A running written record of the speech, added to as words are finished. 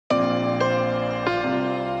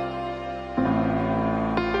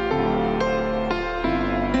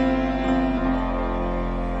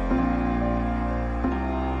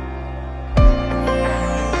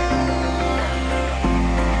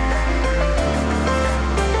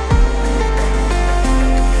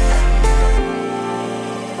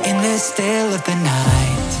still of the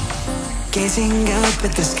night, gazing up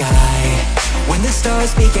at the sky. When the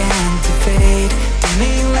stars began to fade,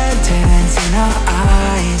 dimming lanterns in our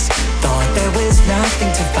eyes, thought there was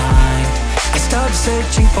nothing to find. I stopped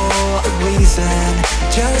searching for a reason,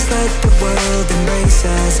 just let the world embrace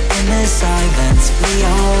us. In the silence we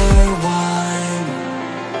are one.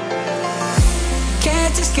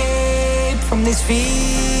 Can't escape from this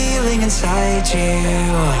feeling inside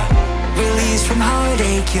you. Release from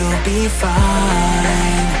heartache, you'll be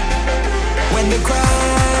fine. When the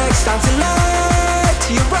cracks start to let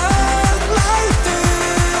you run right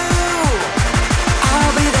through,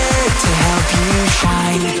 I'll be there to help you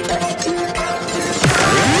shine.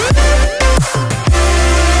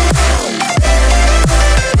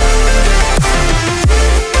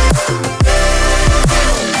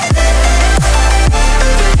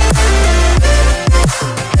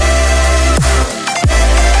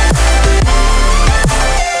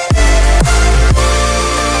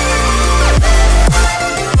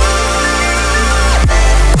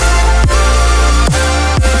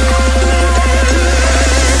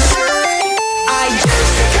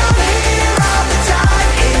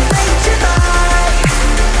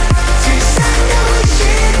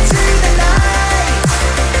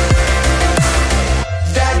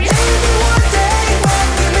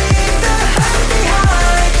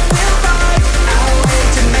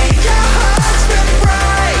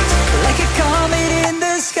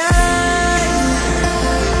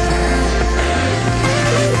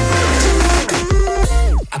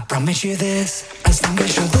 Promise you this, as long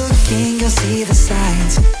as you're looking, you'll see the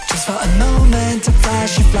signs. Just for a moment, a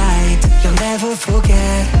flash of light, you'll never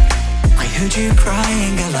forget. I heard you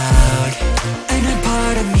crying aloud, and a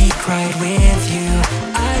part of me cried with you.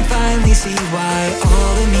 I finally see why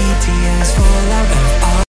all the meteors fall out of